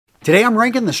Today I'm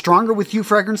ranking the Stronger With You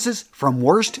fragrances from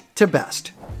worst to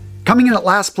best. Coming in at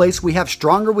last place, we have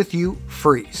Stronger With You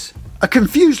Freeze. A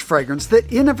confused fragrance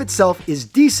that in of itself is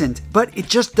decent, but it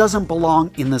just doesn't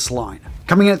belong in this line.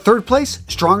 Coming in at third place,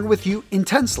 Stronger With You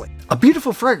Intensely. A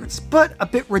beautiful fragrance, but a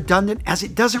bit redundant as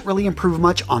it doesn't really improve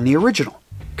much on the original.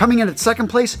 Coming in at second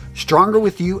place, Stronger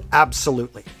With You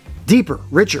Absolutely. Deeper,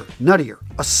 richer, nuttier,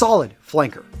 a solid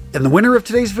flanker. And the winner of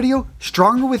today's video,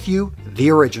 Stronger With You, the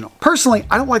original. Personally,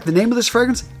 I don't like the name of this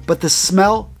fragrance, but the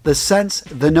smell, the scents,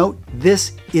 the note,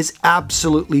 this is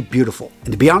absolutely beautiful.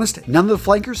 And to be honest, none of the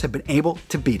flankers have been able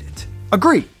to beat it.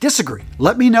 Agree, disagree?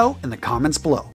 Let me know in the comments below.